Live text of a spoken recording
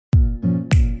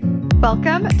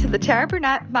Welcome to the Tara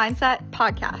Burnett Mindset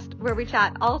Podcast, where we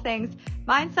chat all things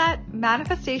mindset,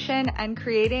 manifestation, and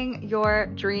creating your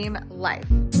dream life.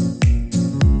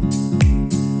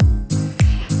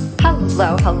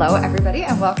 Hello, everybody,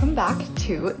 and welcome back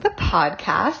to the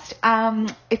podcast.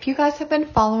 If you guys have been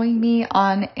following me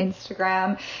on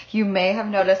Instagram, you may have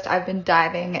noticed I've been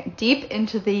diving deep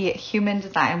into the human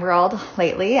design world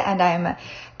lately, and I'm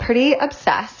pretty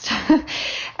obsessed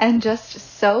and just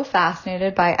so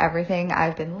fascinated by everything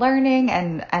I've been learning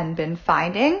and been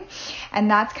finding. And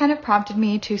that's kind of prompted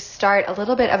me to start a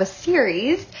little bit of a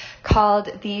series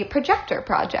called the Projector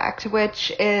Project,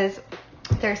 which is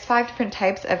there's 5 different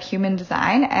types of human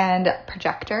design, and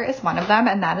projector is one of them,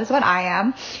 and that is what I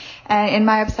am. And in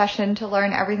my obsession to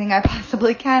learn everything I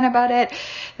possibly can about it,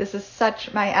 this is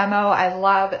such my MO. I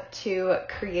love to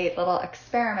create little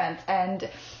experiments and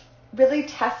really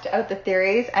test out the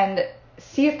theories and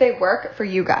see if they work for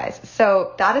you guys.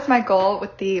 So that is my goal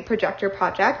with the Projector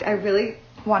Project. I really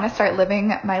want to start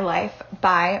living my life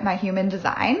by my human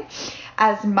design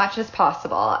as much as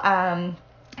possible.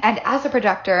 And as a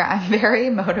projector, I'm very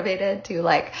motivated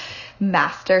to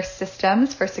master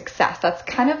systems for success. That's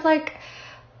kind of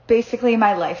basically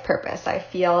my life purpose, I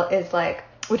feel, is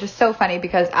which is so funny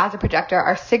because as a projector,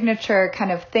 our signature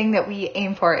kind of thing that we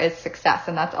aim for is success.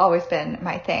 And that's always been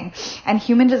my thing. And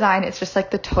human design is just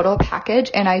the total package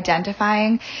in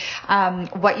identifying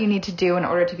what you need to do in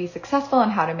order to be successful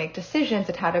and how to make decisions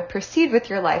and how to proceed with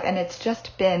your life. And it's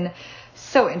just been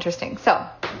so interesting. So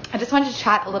I just wanted to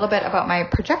chat a little bit about my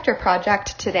projector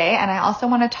project today. And I also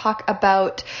want to talk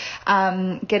about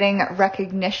getting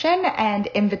recognition and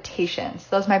invitations.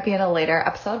 Those might be in a later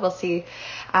episode. We'll see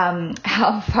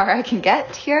how far I can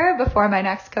get here before my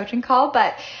next coaching call.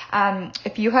 But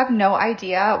if you have no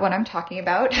idea what I'm talking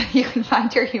about, you can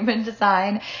find your human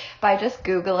design by just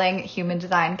Googling human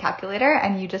design calculator.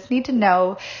 And you just need to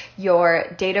know your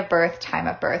date of birth, time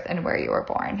of birth, and where you were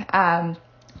born.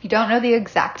 If you don't know the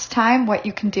exact time, what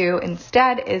you can do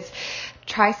instead is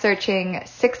try searching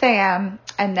 6 a.m.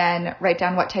 and then write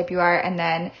down what type you are, and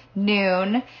then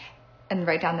noon and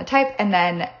write down the type, and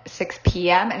then 6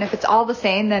 p.m. And if it's all the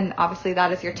same, then obviously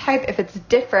that is your type. If it's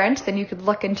different, then you could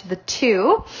look into the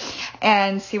 2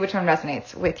 and see which one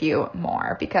resonates with you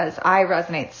more, because I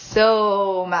resonate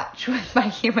so much with my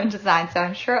human design. So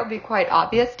I'm sure it'll be quite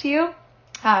obvious to you.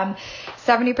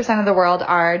 70% of the world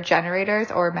are generators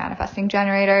or manifesting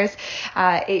generators.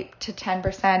 8 to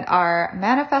 10% are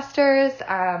manifestors.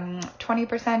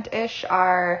 20%-ish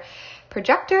are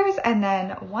projectors, and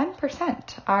then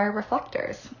 1% are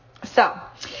reflectors. So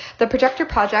the Projector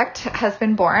Project has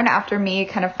been born after me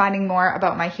kind of finding more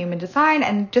about my human design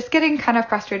and just getting kind of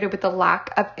frustrated with the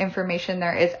lack of information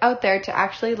there is out there to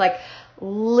actually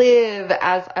live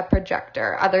as a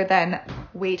projector other than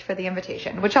wait for the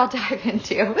invitation, which I'll dive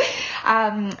into.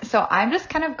 So I'm just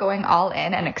kind of going all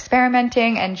in and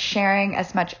experimenting and sharing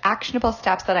as much actionable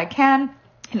steps that I can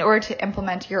in order to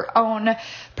implement your own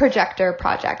projector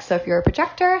project. So if you're a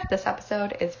projector, this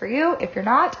episode is for you. If you're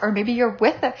not, or maybe you're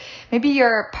maybe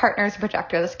your partner's a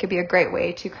projector, this could be a great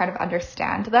way to kind of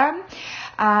understand them.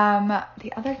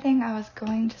 The other thing I was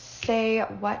going to say,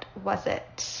 what was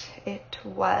it? I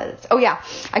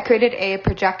created a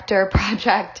Projector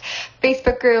Project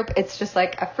Facebook group. It's just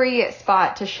a free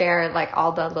spot to share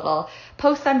all the little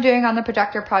posts I'm doing on the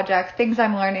Projector Project, things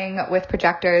I'm learning with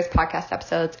projectors, podcast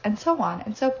episodes, and so on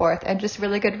and so forth, and just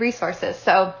really good resources.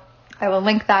 So I will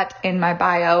link that in my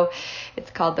bio. It's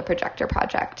called the Projector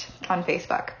Project on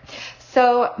Facebook.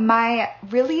 So my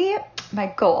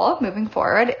goal moving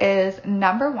forward is,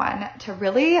 number 1, to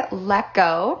really let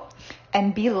go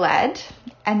and be led.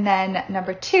 And then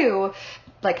number 2,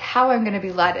 how I'm going to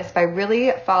be led is by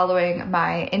really following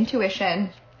my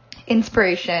intuition,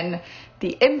 inspiration,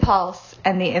 the impulse,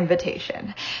 and the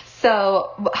invitation.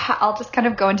 So I'll just kind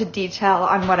of go into detail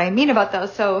on what I mean about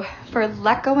those. So for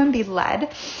let go and be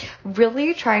led,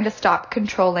 really trying to stop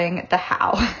controlling the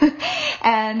how.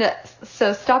 And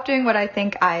so stop doing what I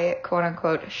think I quote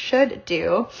unquote should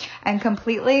do and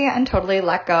completely and totally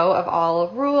let go of all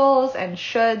rules and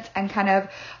shoulds and kind of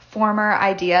former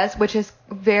ideas, which is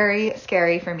very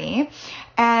scary for me.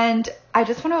 And I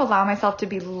just want to allow myself to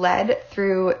be led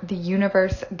through the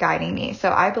universe guiding me. So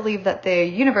I believe that the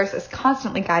universe is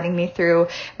constantly guiding me through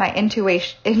my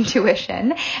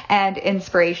intuition and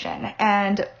inspiration.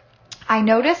 And I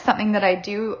noticed something that I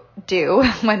do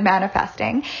when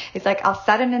manifesting is I'll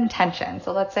set an intention.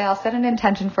 So let's say I'll set an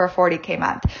intention for a 40K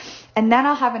month. And then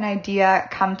I'll have an idea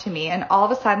come to me. And all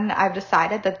of a sudden I've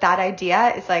decided that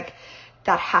idea is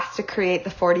that has to create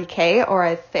the 40K or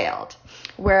I've failed.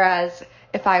 Whereas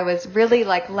if I was really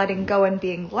like letting go and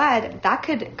being led, that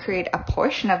could create a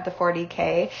portion of the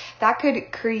 40K. That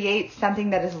could create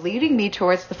something that is leading me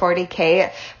towards the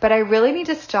 40K. But I really need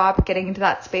to stop getting into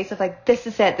that space of like, this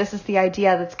is it. This is the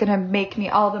idea that's going to make me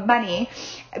all the money,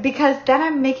 because then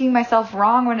I'm making myself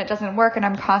wrong when it doesn't work, and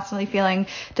I'm constantly feeling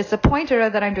disappointed or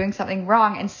that I'm doing something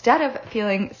wrong, instead of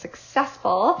feeling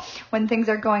successful when things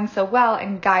are going so well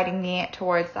and guiding me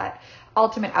towards that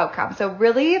ultimate outcome. So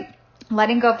really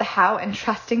letting go of the how and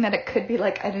trusting that it could be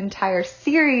like an entire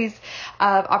series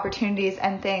of opportunities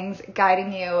and things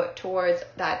guiding you towards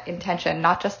that intention,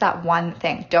 not just that one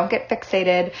thing. Don't get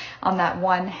fixated on that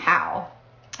one how.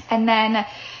 And then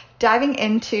diving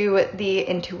into the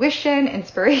intuition,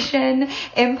 inspiration,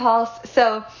 impulse.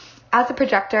 So as a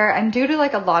projector, and due to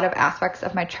like a lot of aspects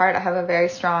of my chart, I have a very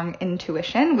strong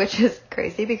intuition, which is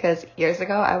crazy because years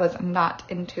ago I was not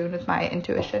in tune with my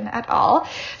intuition at all.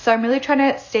 So I'm really trying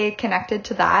to stay connected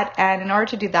to that. And in order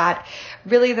to do that,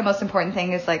 really the most important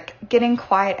thing is like getting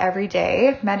quiet every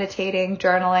day, meditating,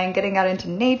 journaling, getting out into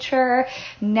nature,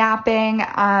 napping,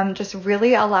 just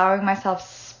really allowing myself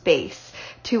space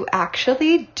to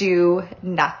actually do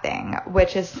nothing,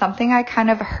 which is something I kind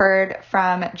of heard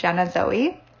from Jenna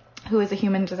Zoe, who is a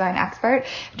human design expert.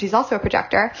 She's also a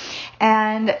projector,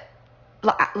 and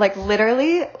like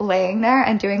literally laying there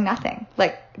and doing nothing,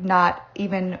 like not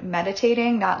even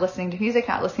meditating, not listening to music,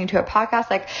 not listening to a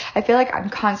podcast. Like I feel like I'm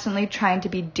constantly trying to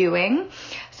be doing.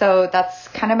 So that's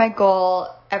kind of my goal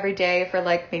every day for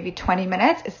like maybe 20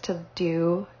 minutes is to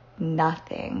do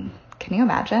nothing. Can you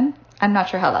imagine? I'm not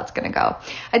sure how that's going to go.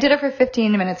 I did it for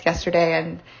 15 minutes yesterday,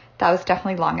 and that was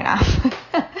definitely long enough.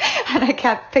 And I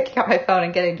kept picking up my phone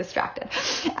and getting distracted.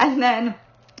 And then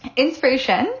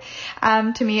inspiration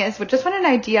to me is just when an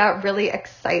idea really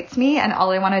excites me and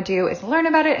all I want to do is learn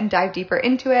about it and dive deeper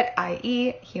into it,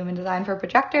 i.e. human design for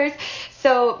projectors.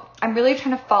 So I'm really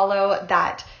trying to follow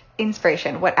that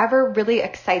inspiration. Whatever really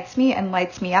excites me and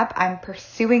lights me up, I'm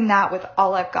pursuing that with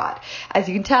all I've got. As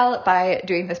you can tell by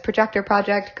doing this projector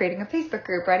project, creating a Facebook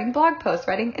group, writing blog posts,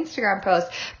 writing Instagram posts,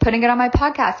 putting it on my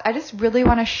podcast, I just really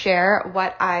want to share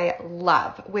what I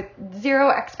love with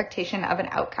zero expectation of an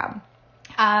outcome.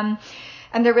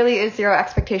 And there really is zero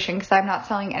expectation because I'm not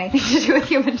selling anything to do with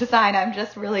human design. I'm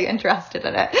just really interested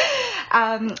in it.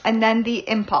 And then the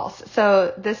impulse.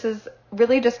 So this is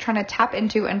really just trying to tap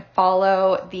into and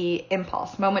follow the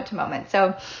impulse moment to moment.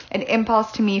 So an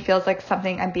impulse to me feels like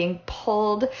something I'm being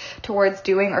pulled towards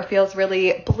doing or feels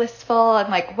really blissful. And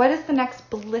like, what is the next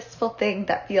blissful thing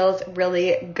that feels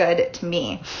really good to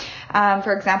me?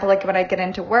 For example, like when I get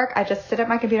into work, I just sit at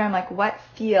my computer. I'm like, what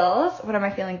am I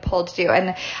feeling pulled to do?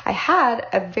 And I had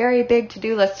a very big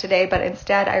to-do list today, but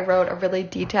instead I wrote a really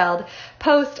detailed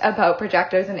post about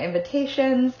projectors and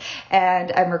invitations,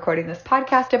 and I'm recording this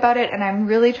podcast about it, and I'm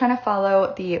really trying to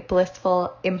follow the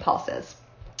blissful impulses.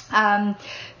 And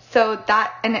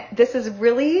this is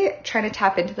really trying to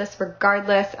tap into this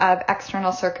regardless of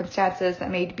external circumstances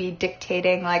that may be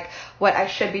dictating like what I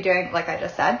should be doing, like I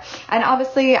just said. And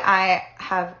obviously I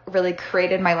have really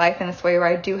created my life in this way where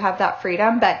I do have that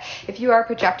freedom. But if you are a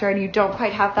projector and you don't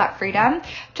quite have that freedom,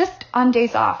 just on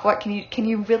days off, what can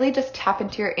you really just tap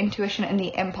into your intuition and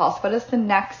the impulse? What is the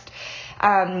next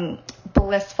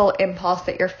blissful impulse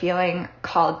that you're feeling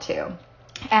called to?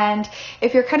 And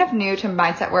if you're kind of new to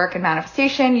mindset work and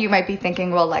manifestation, you might be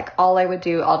thinking, well, like all I would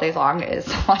do all day long is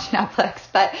watch Netflix.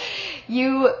 But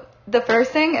the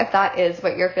first thing, if that is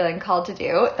what you're feeling called to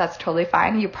do, that's totally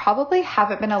fine. You probably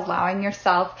haven't been allowing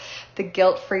yourself the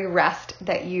guilt-free rest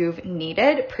that you've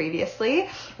needed previously,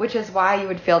 which is why you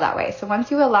would feel that way. So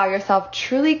once you allow yourself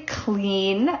truly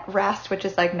clean rest, which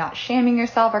is like not shaming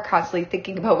yourself or constantly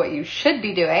thinking about what you should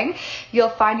be doing, you'll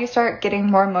find you start getting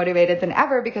more motivated than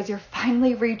ever because you're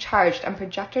finally recharged. And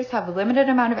projectors have a limited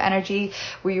amount of energy.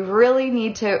 We really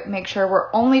need to make sure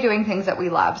we're only doing things that we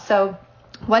love. So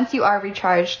once you are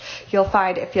recharged, you'll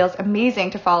find it feels amazing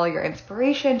to follow your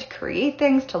inspiration, to create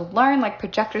things, to learn. Like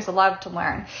projectors love to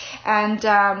learn.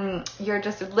 And you're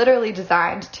just literally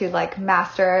designed to like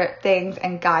master things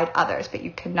and guide others. But you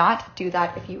cannot do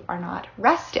that if you are not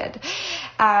rested.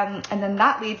 And then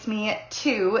that leads me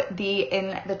to the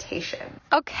invitation.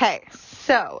 Okay,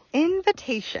 so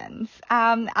invitations.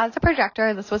 As a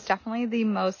projector, this was definitely the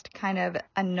most kind of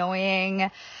annoying,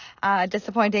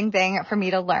 disappointing thing for me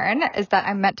to learn is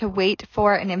that I'm meant to wait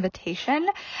for an invitation,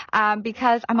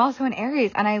 because I'm also an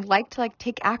Aries and I like to like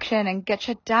take action and get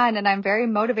shit done, and I'm very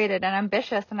motivated and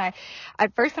ambitious. And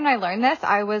at first when I learned this,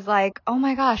 I was like, oh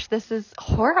my gosh, this is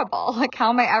horrible. Like, how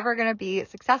am I ever going to be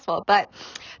successful? But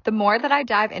the more that I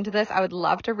dive into this, I would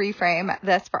love to reframe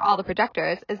this for all the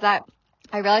projectors, is that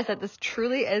I realized that this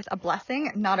truly is a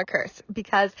blessing, not a curse,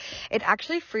 because it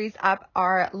actually frees up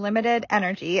our limited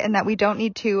energy, and that we don't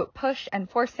need to push and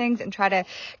force things and try to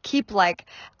keep like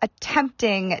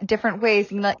attempting different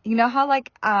ways. You know how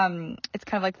like, it's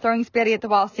kind of like throwing spaghetti at the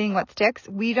wall, seeing what sticks.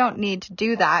 We don't need to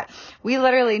do that. We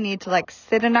literally need to like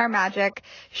sit in our magic,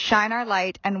 shine our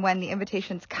light. And when the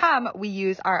invitations come, we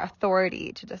use our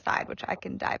authority to decide, which I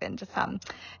can dive into some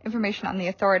information on the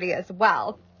authority as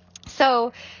well.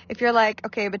 So if you're like,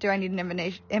 okay, but do I need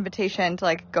an invitation to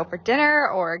like go for dinner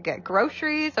or get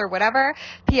groceries or whatever?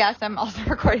 P.S. I'm also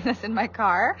recording this in my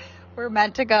car. We're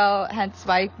meant to go, hence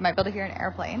why you might be able to hear an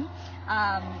airplane.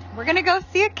 We're going to go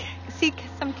see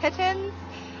some kittens.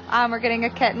 We're getting a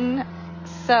kitten.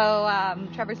 So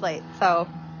Trevor's late. So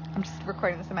I'm just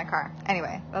recording this in my car.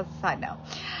 Anyway, that's a side note.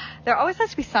 There always has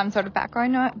to be some sort of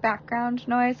background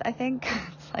noise, I think.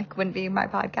 It's like wouldn't be my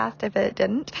podcast if it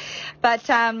didn't. But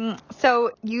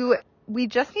we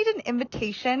just need an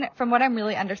invitation, from what I'm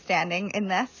really understanding in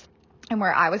this, and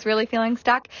where I was really feeling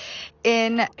stuck,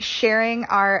 in sharing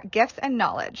our gifts and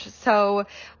knowledge. So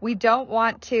we don't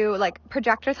want to, like,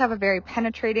 projectors have a very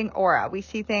penetrating aura. We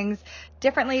see things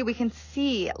differently. We can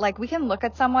see, like, we can look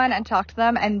at someone and talk to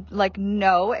them and like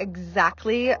know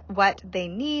exactly what they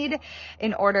need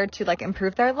in order to like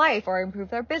improve their life or improve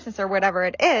their business or whatever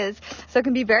it is. So it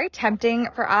can be very tempting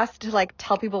for us to like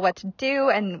tell people what to do,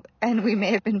 and we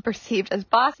may have been perceived as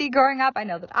bossy growing up. I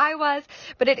know that I was,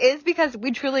 but it is because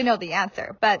we truly know the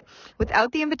answer. But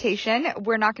without the invitation,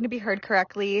 we're not going to be heard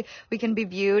correctly. We can be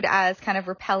viewed as kind of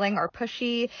repelling or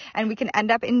pushy, and we can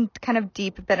end up in kind of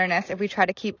deep bitterness if we try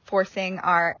to keep forcing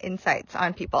our insights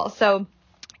on people. So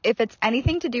if it's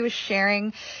anything to do with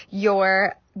sharing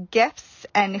your gifts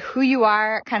and who you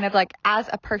are kind of like as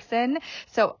a person,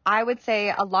 so I would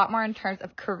say a lot more in terms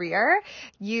of career,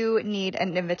 you need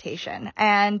an invitation.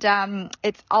 And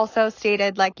it's also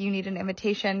stated like you need an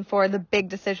invitation for the big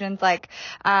decisions, like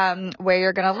where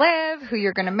you're going to live, who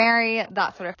you're going to marry,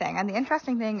 that sort of thing. And the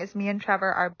interesting thing is me and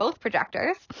Trevor are both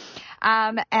projectors.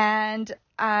 And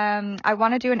I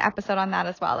want to do an episode on that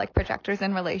as well, like projectors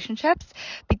in relationships,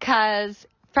 because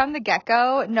from the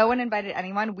get-go, no one invited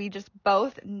anyone. We just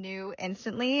both knew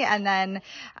instantly, and then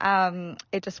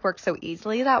it just worked so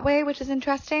easily that way, which is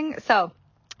interesting. So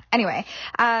anyway,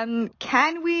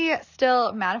 can we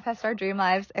still manifest our dream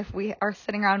lives if we are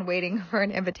sitting around waiting for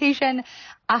an invitation?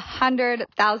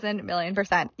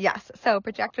 100,000,000,000% yes. So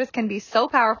projectors can be so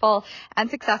powerful and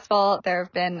successful. There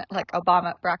have been like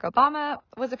Barack Obama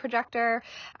was a projector,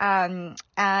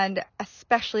 and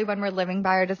especially when we're living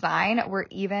by our design,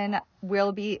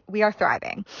 we are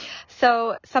thriving.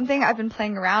 So something I've been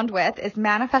playing around with is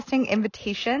manifesting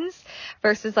invitations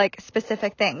versus like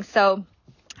specific things. So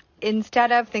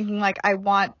instead of thinking like, I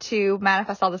want to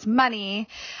manifest all this money,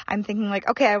 I'm thinking like,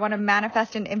 okay, I want to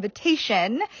manifest an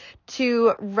invitation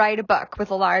to write a book with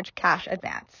a large cash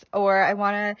advance, or I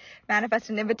want to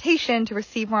manifest an invitation to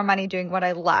receive more money doing what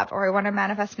I love, or I want to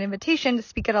manifest an invitation to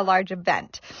speak at a large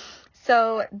event.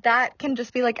 So that can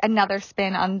just be like another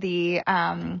spin on the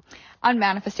on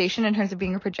manifestation in terms of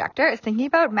being a projector, is thinking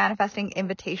about manifesting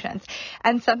invitations.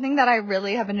 And something that I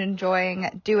really have been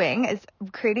enjoying doing is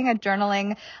creating a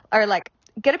journaling, or like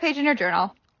get a page in your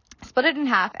journal, split it in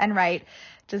half, and write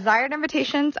desired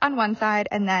invitations on one side,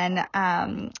 and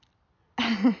then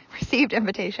received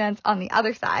invitations on the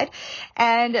other side,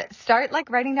 and start like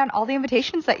writing down all the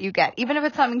invitations that you get, even if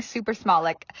it's something super small,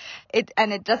 like it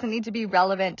doesn't need to be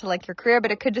relevant to like your career, but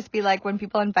it could just be like when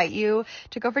people invite you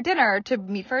to go for dinner or to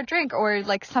meet for a drink, or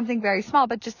like something very small.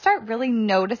 But just start really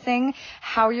noticing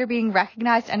how you're being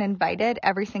recognized and invited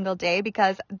every single day,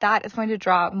 because that is going to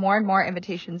draw more and more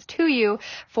invitations to you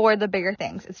for the bigger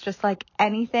things. It's just like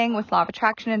anything with law of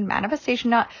attraction and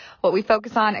manifestation, what we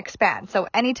focus on expands. So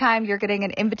anytime you're getting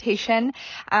an invitation,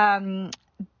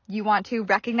 you want to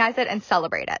recognize it and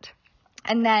celebrate it.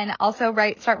 And then also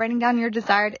start writing down your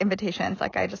desired invitations,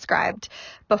 like I described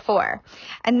before.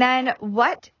 And then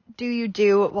what do you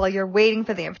do while you're waiting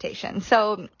for the invitation?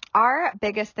 So our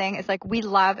biggest thing is like, we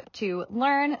love to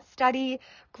learn, study,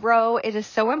 grow. It is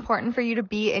so important for you to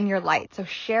be in your light. So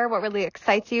share what really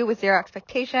excites you with zero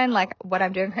expectation, like what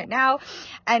I'm doing right now.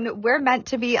 And we're meant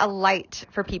to be a light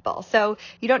for people. So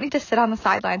you don't need to sit on the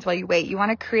sidelines while you wait. You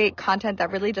want to create content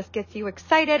that really just gets you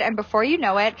excited. And before you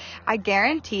know it, I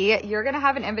guarantee you're going to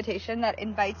have an invitation that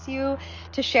invites you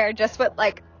to share just what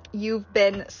like you've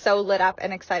been so lit up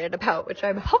and excited about, which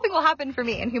I'm hoping will happen for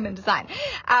me in human design.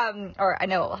 Or I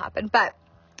know it will happen. But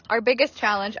our biggest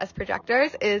challenge as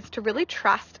projectors is to really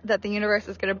trust that the universe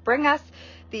is going to bring us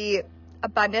the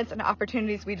abundance and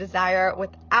opportunities we desire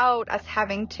without us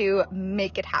having to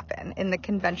make it happen in the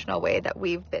conventional way that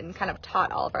we've been kind of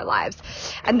taught all of our lives.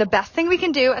 And the best thing we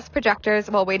can do as projectors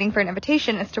while waiting for an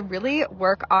invitation is to really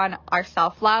work on our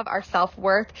self-love, our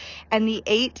self-worth, and the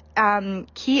 8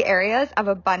 key areas of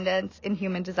abundance in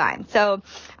human design. So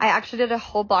I actually did a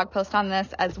whole blog post on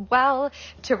this as well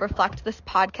to reflect this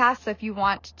podcast. So if you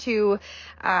want to,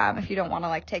 if you don't want to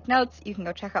like take notes, you can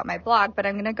go check out my blog, but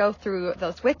I'm going to go through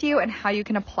those with you and how you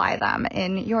can apply them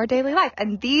in your daily life.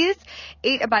 And these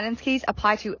 8 abundance keys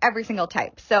apply to every single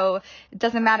type. So it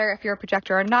doesn't matter if you're a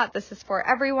projector or not. This is for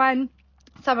everyone.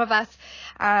 Some of us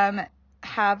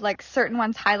have like certain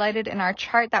ones highlighted in our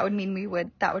chart. That would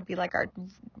mean that would be like our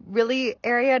really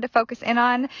area to focus in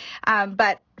on.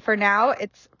 But for now,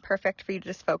 it's perfect for you to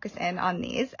just focus in on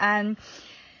these. And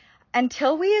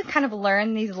until we kind of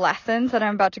learn these lessons that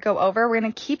I'm about to go over, we're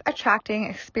going to keep attracting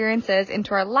experiences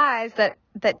into our lives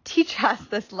that teach us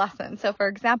this lesson. So for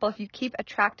example, if you keep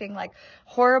attracting like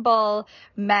horrible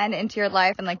men into your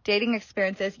life and like dating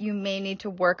experiences, you may need to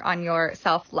work on your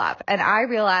self-love. And I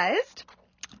realized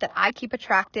that I keep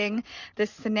attracting this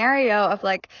scenario of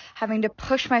like having to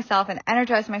push myself and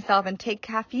energize myself and take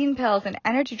caffeine pills and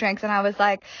energy drinks. And I was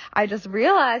like, I just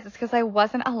realized it's because I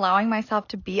wasn't allowing myself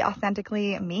to be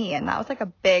authentically me. And that was like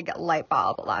a big light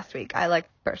bulb last week. I like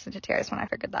burst into tears when I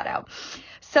figured that out.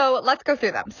 So let's go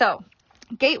through them. So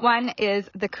Gate 1 is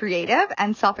the creative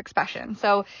and self-expression.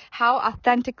 So how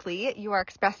authentically you are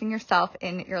expressing yourself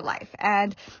in your life.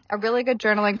 And a really good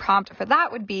journaling prompt for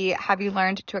that would be, have you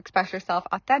learned to express yourself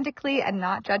authentically and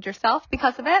not judge yourself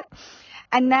because of it?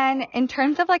 And then in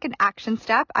terms of like an action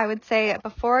step, I would say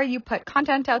before you put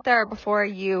content out there or before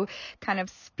you kind of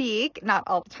speak, not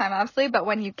all the time obviously, but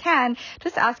when you can,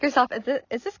 just ask yourself,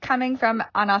 is this coming from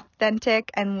an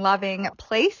authentic and loving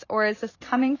place, or is this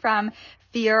coming from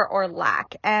fear or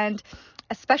lack? And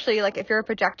especially like if you're a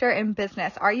projector in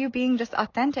business, are you being just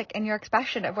authentic in your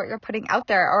expression of what you're putting out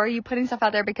there? Or are you putting stuff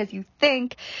out there because you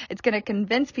think it's going to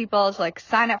convince people to like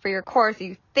sign up for your course?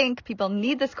 You think people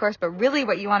need this course, but really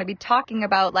what you want to be talking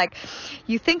about, like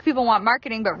you think people want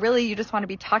marketing, but really you just want to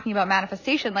be talking about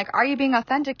manifestation. Like, are you being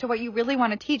authentic to what you really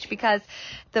want to teach? Because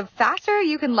the faster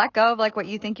you can let go of like what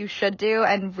you think you should do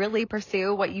and really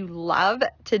pursue what you love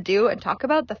to do and talk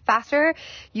about, the faster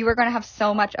you are going to have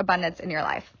so much abundance in your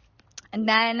life. And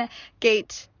then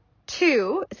Gate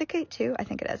 2, is it Gate 2? I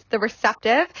think it is. The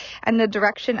receptive and the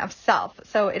direction of self.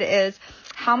 So it is,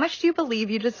 how much do you believe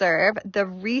you deserve the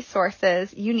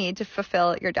resources you need to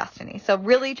fulfill your destiny? So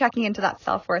really checking into that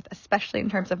self-worth, especially in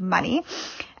terms of money.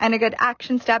 And a good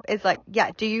action step is like,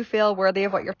 do you feel worthy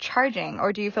of what you're charging?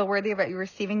 Or do you feel worthy of what you're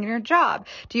receiving in your job?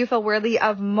 Do you feel worthy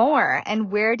of more?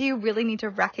 And where do you really need to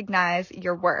recognize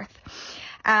your worth?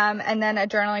 And then a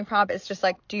journaling prompt is just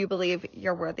like, do you believe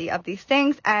you're worthy of these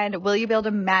things? And will you be able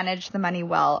to manage the money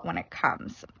well when it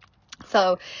comes?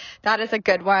 So that is a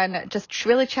good one. Just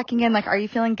really checking in, like, are you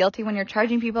feeling guilty when you're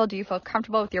charging people? Do you feel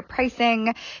comfortable with your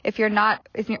pricing? If you're not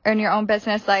in your own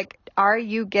business, like, are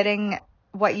you getting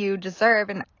what you deserve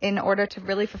in order to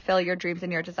really fulfill your dreams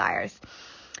and your desires?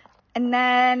 And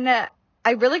then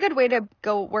a really good way to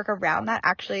go work around that,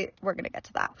 actually, we're going to get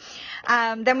to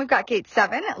that. Then we've got Gate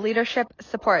 7, leadership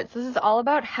supports. This is all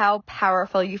about how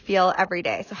powerful you feel every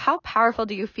day. So how powerful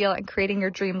do you feel in creating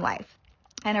your dream life?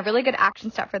 And a really good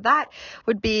action step for that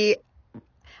would be,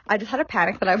 I just had a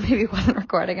panic that I maybe wasn't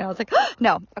recording and I was like, oh,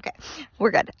 no, okay, we're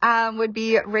good. Would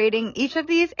be rating each of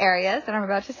these areas that I'm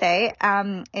about to say,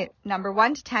 number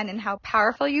 1 to 10 in how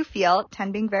powerful you feel,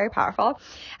 10 being very powerful.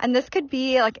 And this could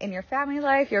be like in your family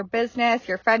life, your business,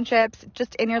 your friendships,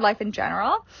 just in your life in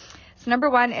general. So number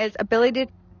 1 is ability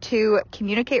to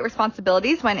communicate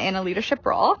responsibilities when in a leadership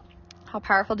role. How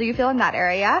powerful do you feel in that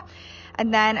area?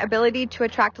 And then ability to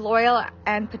attract loyal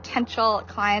and potential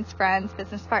clients, friends,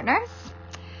 business partners.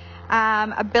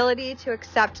 Ability to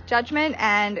accept judgment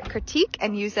and critique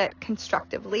and use it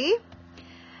constructively.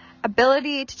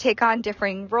 Ability to take on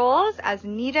differing roles as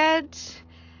needed.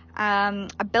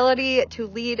 Ability to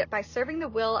lead by serving the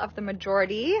will of the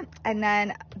majority. And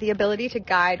then the ability to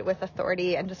guide with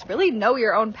authority and just really know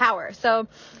your own power. So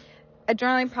a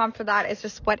journaling prompt for that is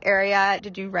just, what area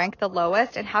did you rank the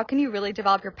lowest and how can you really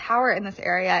develop your power in this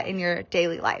area in your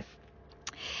daily life?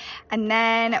 And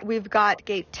then we've got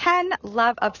Gate 10,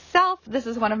 love of self. This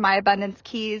is one of my abundance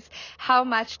keys. How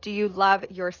much do you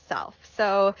love yourself?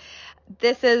 So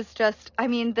this is just,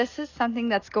 this is something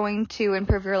that's going to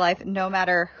improve your life no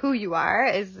matter who you are,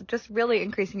 is just really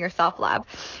increasing your self-love.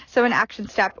 So an action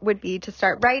step would be to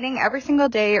start writing every single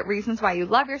day reasons why you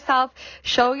love yourself.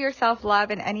 Show yourself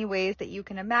love in any ways that you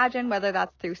can imagine, whether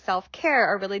that's through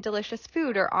self-care or really delicious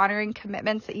food or honoring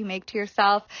commitments that you make to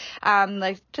yourself.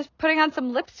 Like just putting on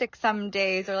some lipstick some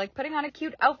days, or like putting on a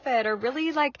cute outfit, or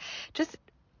really like just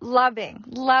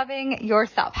loving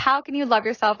yourself. How can you love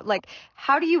yourself? Like,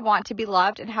 how do you want to be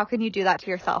loved, and how can you do that to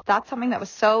yourself? That's something that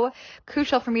was so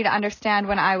crucial for me to understand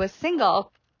when I was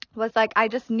single. Was like, I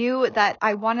just knew that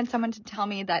I wanted someone to tell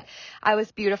me that I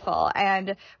was beautiful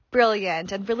and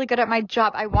brilliant and really good at my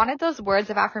job. I wanted those words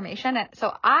of affirmation. And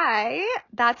so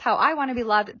that's how I want to be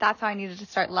loved. That's how I needed to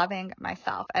start loving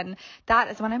myself. And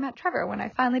that is when I met Trevor, when I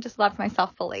finally just loved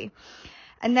myself fully.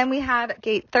 And then we have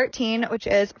gate 13, which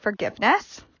is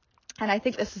forgiveness. And I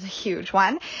think this is a huge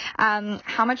one.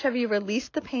 How much have you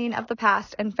released the pain of the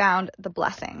past and found the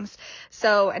blessings?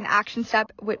 So an action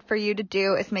step for you to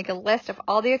do is make a list of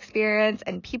all the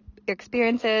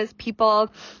experiences,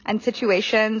 people, and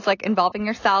situations like involving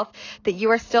yourself that you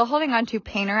are still holding on to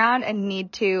pain around and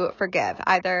need to forgive.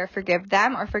 Either forgive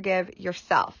them or forgive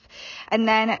yourself. And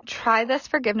then try this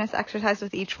forgiveness exercise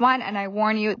with each one. And I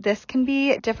warn you, this can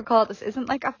be difficult. This isn't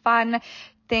like a fun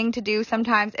thing to do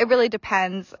sometimes. It really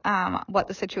depends what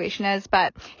the situation is,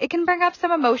 but it can bring up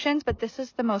some emotions, but this is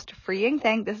the most freeing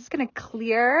thing. This is going to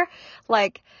clear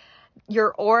like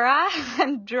your aura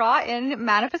and draw in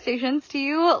manifestations to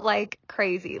you like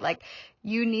crazy. Like,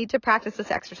 you need to practice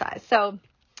this exercise. So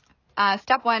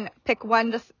step 1, pick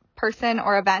one person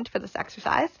or event for this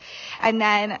exercise, and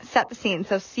then set the scene.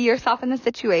 So see yourself in the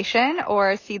situation,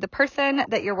 or see the person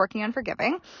that you're working on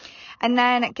forgiving. And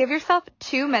then give yourself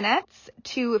 2 minutes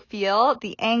to feel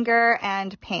the anger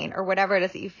and pain, or whatever it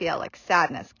is that you feel, like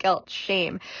sadness, guilt,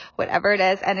 shame, whatever it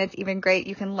is. And it's even great,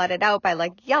 you can let it out by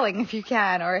like yelling if you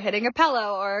can, or hitting a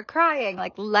pillow, or crying.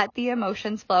 Like, let the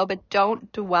emotions flow, but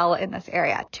don't dwell in this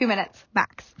area. 2 minutes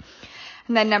max.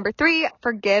 And then number 3,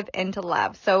 forgive into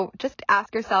love. So just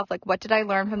ask yourself, like, what did I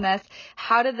learn from this?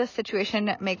 How did this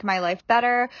situation make my life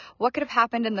better? What could have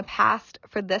happened in the past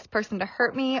for this person to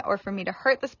hurt me, or for me to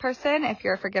hurt this person if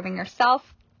you're forgiving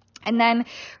yourself? And then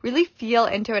really feel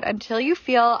into it until you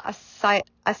feel a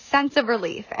sense of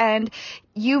relief. And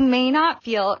you may not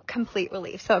feel complete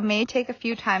relief. So it may take a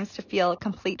few times to feel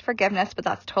complete forgiveness, but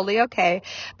that's totally okay.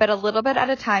 But a little bit at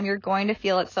a time, you're going to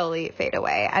feel it slowly fade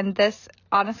away. And this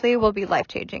honestly will be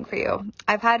life-changing for you.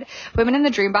 I've had Women in the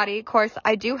Dream Body course.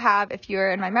 I do have, if you're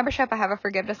in my membership, I have a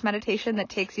forgiveness meditation that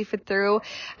takes you through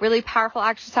really powerful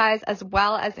exercise, as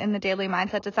well as in the Daily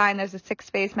Mindset Design, there's a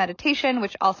 6-phase meditation,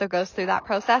 which also goes through that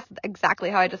process, exactly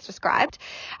how I just described.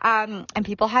 And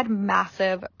people had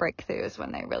massive breakthroughs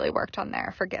when they really worked on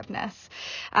their forgiveness.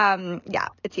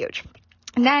 It's huge.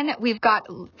 And then we've got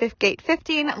gate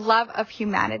 15, love of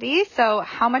humanity. So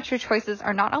how much your choices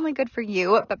are not only good for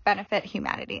you, but benefit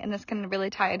humanity. And this can really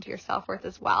tie into your self-worth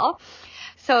as well.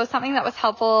 So something that was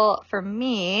helpful for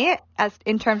me as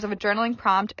in terms of a journaling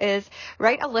prompt is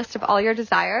write a list of all your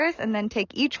desires, and then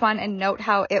take each one and note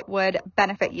how it would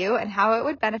benefit you and how it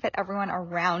would benefit everyone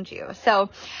around you. So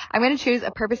I'm going to choose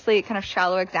a purposely kind of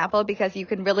shallow example because you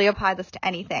can really apply this to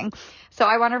anything. So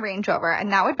I want a Range Rover,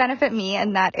 and that would benefit me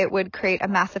in that it would create a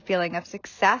massive feeling of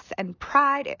success and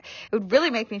pride. It would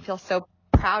really make me feel so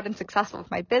proud and successful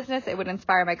with my business. It would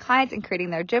inspire my clients in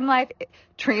creating their dream life.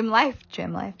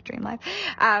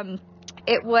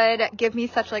 It would give me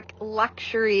such like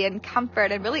luxury and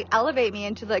comfort and really elevate me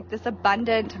into like this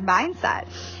abundant mindset.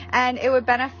 And it would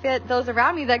benefit those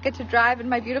around me that get to drive in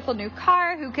my beautiful new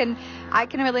car, I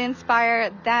can really inspire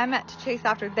them to chase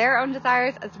after their own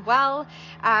desires as well.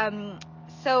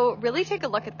 So really take a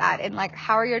look at that and like,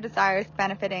 how are your desires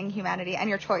benefiting humanity and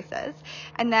your choices?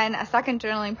 And then a second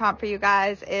journaling prompt for you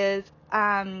guys is,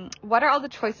 what are all the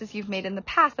choices you've made in the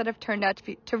past that have turned out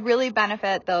to really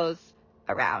benefit those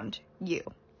around you?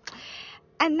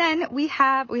 And then we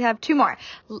have 2 more.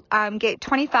 Gate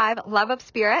 25, love of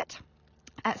spirit.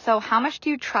 So how much do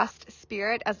you trust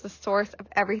spirit as the source of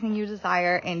everything you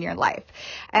desire in your life?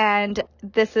 And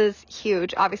this is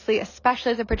huge, obviously,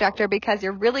 especially as a projector, because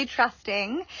you're really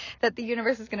trusting that the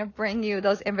universe is going to bring you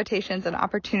those invitations and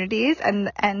opportunities.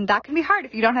 And that can be hard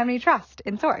if you don't have any trust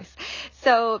in source.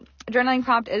 So journaling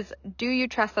prompt is, do you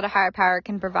trust that a higher power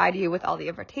can provide you with all the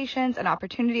invitations and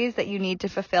opportunities that you need to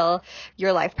fulfill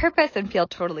your life purpose and feel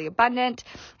totally abundant?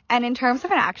 And in terms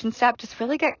of an action step, just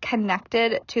really get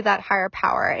connected to that higher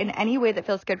power in any way that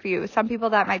feels good for you. Some people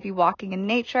that might be walking in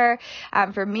nature.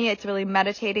 For me, it's really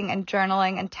meditating and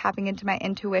journaling and tapping into my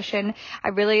intuition. I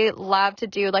really love to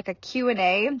do like a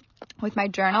Q&A with my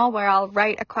journal where I'll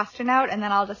write a question out and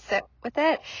then I'll just sit with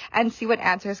it and see what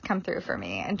answers come through for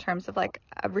me in terms of like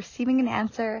receiving an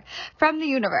answer from the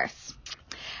universe.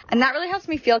 And that really helps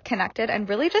me feel connected and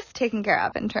really just taken care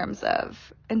of in terms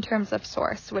of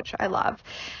source, which I love.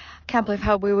 Can't believe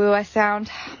how woo-woo I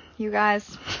sound, you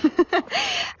guys.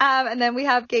 And then we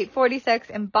have gate 46,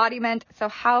 embodiment. So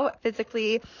how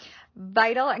physically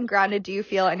vital and grounded do you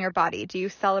feel in your body? Do you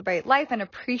celebrate life and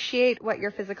appreciate what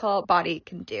your physical body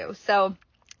can do? So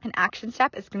an action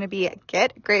step is going to be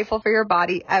get grateful for your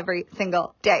body every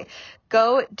single day.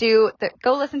 Go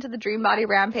listen to the Dream Body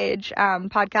Rampage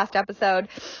podcast episode,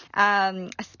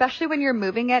 especially when you're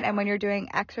moving it and when you're doing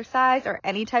exercise or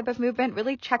any type of movement.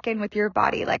 Really check in with your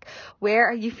body. Like, where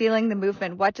are you feeling the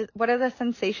movement? What are the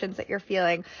sensations that you're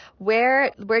feeling?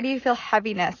 Where do you feel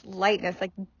heaviness, lightness?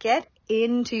 Like, get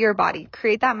into your body.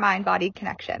 Create that mind-body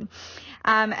connection.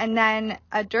 And then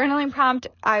a journaling prompt,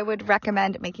 I would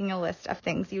recommend making a list of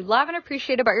things you love and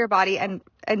appreciate about your body and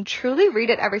truly read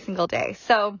it every single day.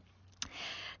 So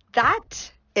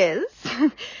that is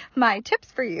my tips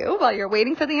for you while you're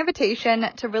waiting for the invitation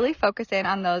to really focus in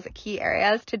on those key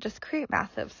areas to just create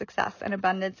massive success and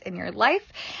abundance in your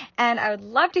life. And I would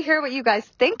love to hear what you guys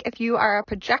think. If you are a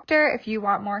projector, if you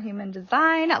want more human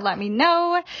design, let me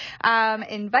know.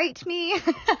 Invite me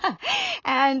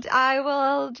and I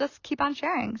will just keep on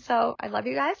sharing. So I love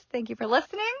you guys. Thank you for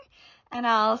listening and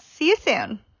I'll see you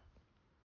soon.